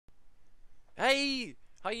Hey!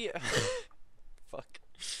 How you... Fuck.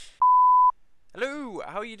 Hello!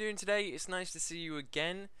 How are you doing today? It's nice to see you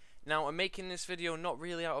again. Now, I'm making this video not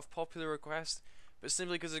really out of popular request, but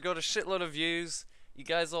simply because it got a shitload of views. You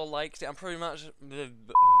guys all liked it. I'm pretty much...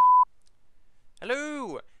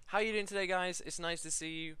 Hello! How are you doing today, guys? It's nice to see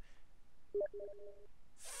you.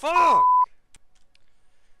 Fuck!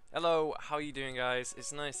 Hello, how are you doing, guys?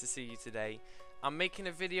 It's nice to see you today. I'm making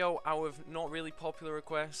a video out of not really popular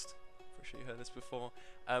request. I'm sure you heard this before,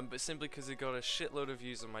 but simply because it got a shitload of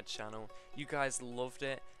views on my channel. You guys loved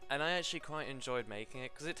it, and I actually quite enjoyed making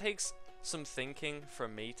it because it takes some thinking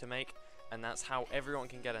from me to make, and that's how everyone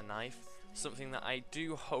can get a knife. Something that I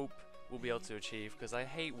do hope we'll be able to achieve, because I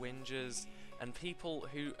hate whingers and people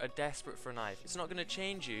who are desperate for a knife. It's not going to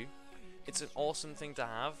change you. It's an awesome thing to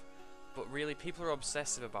have, but really people are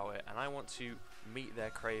obsessive about it, and I want to meet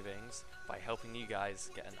their cravings by helping you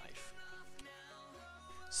guys get a knife.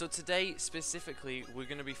 So today specifically we're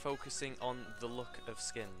going to be focusing on the look of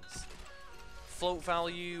skins. Float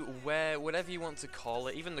value, whatever you want to call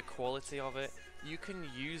it, even the quality of it, you can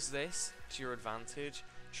use this to your advantage,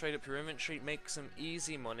 trade up your inventory, make some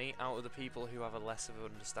easy money out of the people who have a less of an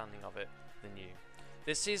understanding of it than you.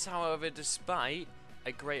 This is, however, despite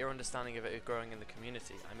a greater understanding of it growing in the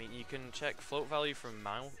community. I mean, you can check float value from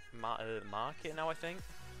market now, I think.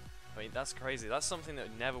 I mean, that's crazy. That's something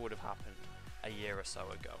that never would have happened a year or so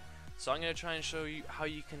ago. So I'm going to try and show you how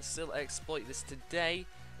you can still exploit this today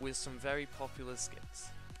with some very popular skins.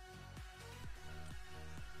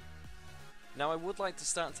 Now, I would like to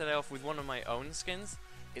start today off with one of my own skins.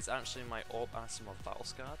 It's actually my Orb Asimov Battle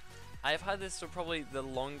Scarred. I have had this for probably the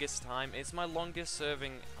longest time. It's my longest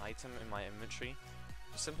serving item in my inventory,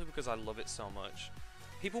 simply because I love it so much.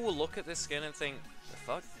 People will look at this skin and think, the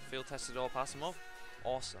fuck? Field tested Orb Asimov?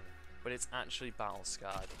 Awesome. But it's actually Battle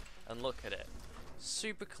Scarred. And look at it.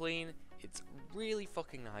 Super clean. It's really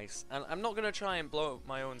fucking nice. And I'm not going to try and blow up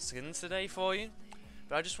my own skins today for you,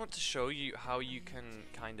 but I just want to show you how you can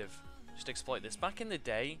kind of just exploit this. Back in the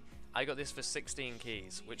day, I got this for 16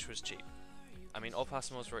 keys, which was cheap. I mean, Orb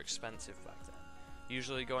Asimovs were expensive back then.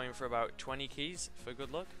 Usually going for about 20 keys for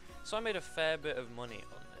good luck. So I made a fair bit of money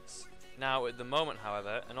on this. Now, at the moment,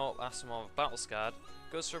 however, an Orb Asimov Battle Scarred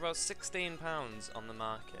goes for about £16 on the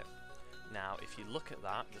market. Now, if you look at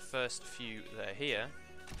that, the first few that are here,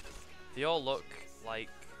 they all look like,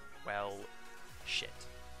 well, shit.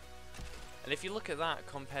 And if you look at that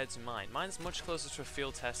compared to mine, mine's much closer to a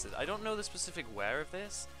field tested. I don't know the specific wear of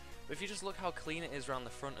this, but if you just look how clean it is around the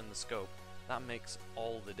front and the scope, that makes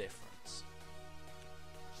all the difference.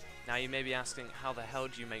 Now you may be asking, how the hell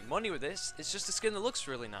do you make money with this? It's just a skin that looks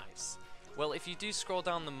really nice. Well, if you do scroll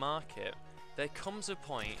down the market, there comes a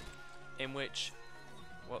point in which...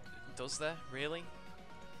 What, does there? Really?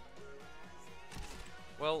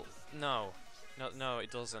 Well, no,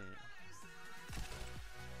 it doesn't.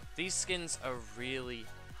 These skins are really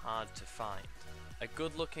hard to find. A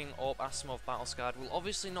good looking Orb Asimov Battle Scarred will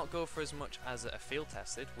obviously not go for as much as a field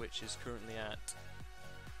tested, which is currently at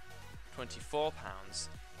 £24. Wow,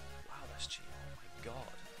 that's cheap. Oh my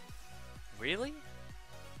god. Really?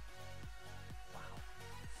 Wow.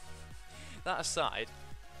 That aside,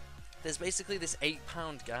 there's basically this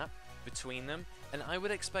 £8 gap between them, and I would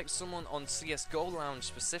expect someone on CSGO Lounge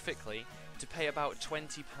specifically to pay about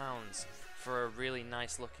 £20 for a really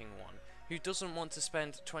nice looking one, who doesn't want to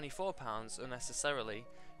spend £24 unnecessarily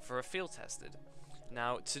for a field tested.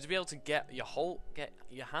 Now, to be able to get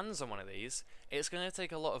your hands on one of these, it's going to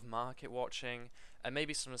take a lot of market watching and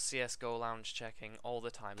maybe some CSGO Lounge checking all the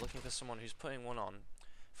time, looking for someone who's putting one on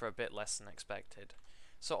for a bit less than expected.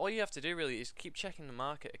 So all you have to do really is keep checking the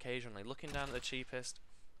market occasionally, looking down at the cheapest,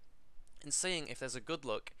 and seeing if there's a good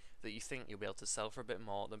look that you think you'll be able to sell for a bit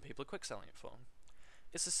more than people are quick selling it for.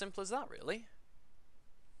 It's as simple as that, really.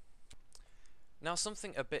 Now,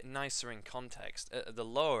 something a bit nicer in context, at the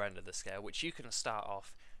lower end of the scale, which you can start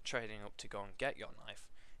off trading up to go and get your knife,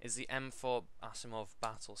 is the M4 Asimov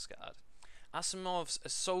Battle Scarred. Asimovs are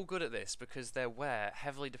so good at this because their wear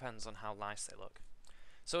heavily depends on how nice they look.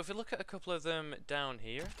 So if you look at a couple of them down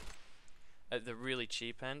here, at the really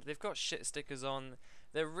cheap end, they've got shit stickers on.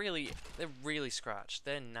 They're really scratched.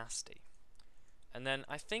 They're nasty. And then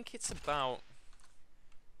I think it's about,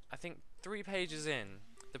 3 pages in,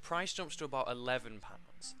 the price jumps to about £11.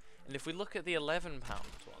 And if we look at the £11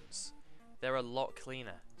 ones, they're a lot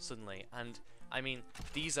cleaner suddenly. And I mean,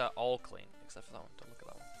 these are all clean except for that one. Don't look at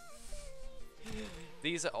that one.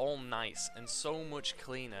 These are all nice and so much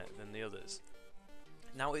cleaner than the others.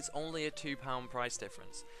 Now, it's only a £2 price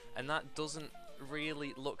difference, and that doesn't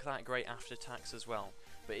really look that great after tax as well.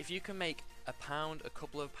 But if you can make a pound, a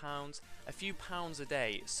couple of pounds, a few pounds a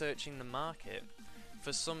day searching the market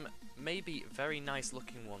for some maybe very nice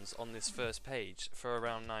looking ones on this first page for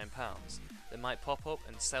around £9. They might pop up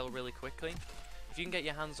and sell really quickly. If you can get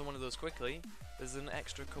your hands on one of those quickly, there's an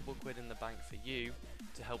extra couple quid in the bank for you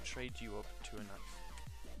to help trade you up to a knife.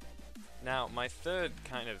 Now, my third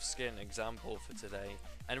kind of skin example for today,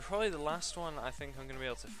 and probably the last one I think I'm going to be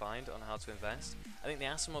able to find on how to invest. I think the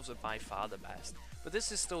Asimovs are by far the best, but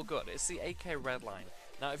this is still good. It's the AK Redline.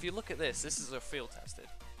 Now, if you look at this is a field tested.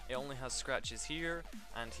 It only has scratches here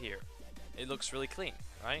and here. It looks really clean,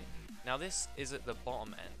 right? Now, this is at the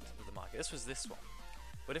bottom end of the market. This was this one.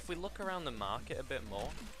 But if we look around the market a bit more,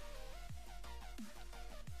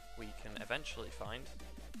 we can eventually find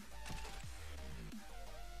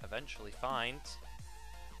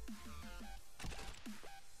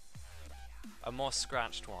a more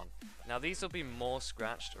scratched one. Now these will be more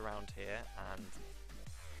scratched around here, and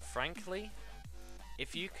frankly,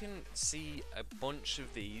 if you can see a bunch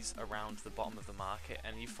of these around the bottom of the market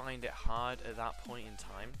and you find it hard at that point in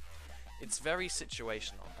time, it's very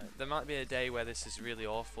situational. There might be a day where this is really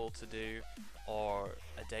awful to do, or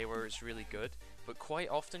a day where it's really good, but quite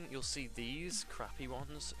often you'll see these crappy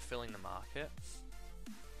ones filling the market,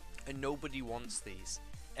 and nobody wants these.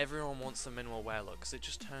 Everyone wants the minimal wear look, because it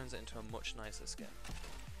just turns it into a much nicer skin.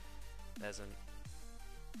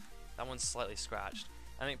 That one's slightly scratched.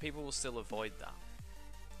 I think people will still avoid that.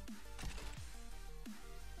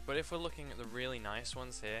 But if we're looking at the really nice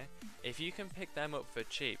ones here, if you can pick them up for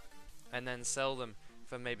cheap, and then sell them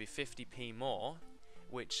for maybe 50p more,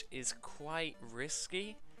 which is quite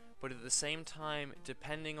risky, but at the same time,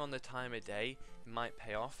 depending on the time of day, it might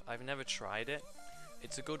pay off. I've never tried it.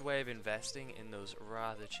 It's a good way of investing in those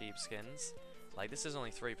rather cheap skins. Like, this is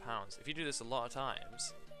only £3. If you do this a lot of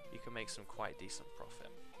times, you can make some quite decent profit.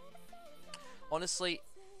 Honestly,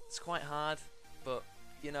 it's quite hard, but,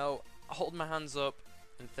 you know, I hold my hands up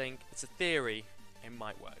and think it's a theory, it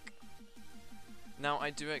might work. Now,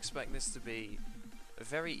 I do expect this to be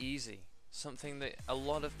very easy, something that a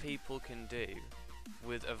lot of people can do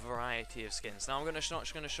with a variety of skins. Now, I'm not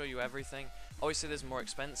just going to show you everything. Obviously, there's more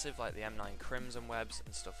expensive, like the M9 Crimson webs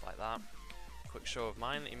and stuff like that. Quick show of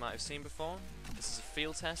mine that you might have seen before. This is a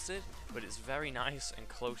field tested, but it's very nice and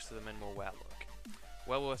close to the minimal wear look.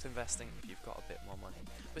 Well worth investing if you've got a bit more money.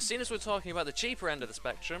 But seeing as we're talking about the cheaper end of the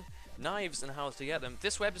spectrum, knives and how to get them,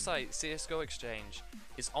 this website, CSGO Exchange,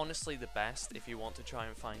 is honestly the best if you want to try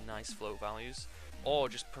and find nice float values, or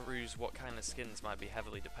just peruse what kind of skins might be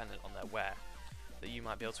heavily dependent on their wear that you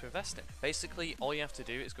might be able to invest in. Basically, all you have to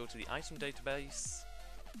do is go to the item database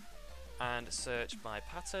and search by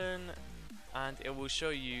pattern, and it will show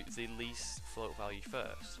you the least float value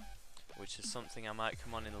first, which is something I might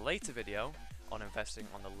come on in a later video on investing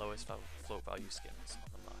on the lowest float value skins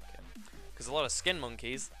on the market, because a lot of skin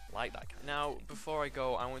monkeys like that kind. Now, before I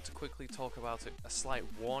go, I want to quickly talk about a slight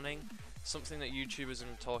warning, something that YouTubers have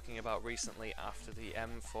been talking about recently after the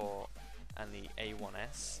M4 and the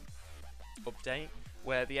A1S update,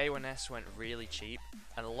 where the A1S went really cheap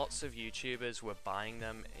and lots of YouTubers were buying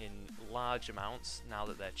them in large amounts now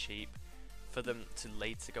that they're cheap for them to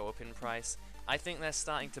later go up in price. I think they're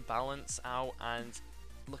starting to balance out, and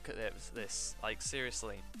look at this, like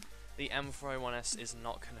seriously, the M4A1S is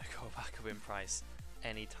not going to go back up in price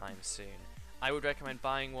anytime soon. I would recommend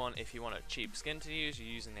buying one if you want a cheap skin to use. You're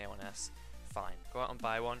using the A1S, fine, go out and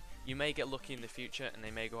buy one. You may get lucky in the future and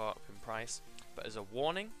they may go up in price, but as a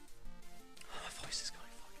warning, my voice is going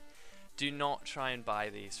fucking. Do not try and buy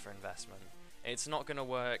these for investment. It's not going to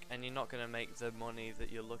work, and you're not going to make the money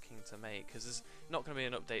that you're looking to make, because there's not going to be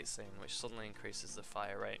an update soon which suddenly increases the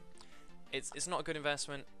fire rate. It's not a good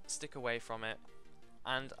investment, stick away from it,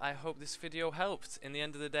 and I hope this video helped. In the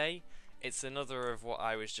end of the day, it's another of what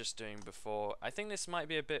I was just doing before. I think this might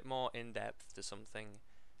be a bit more in-depth to something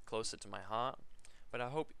closer to my heart, but I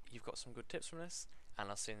hope you've got some good tips from this, and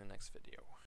I'll see you in the next video.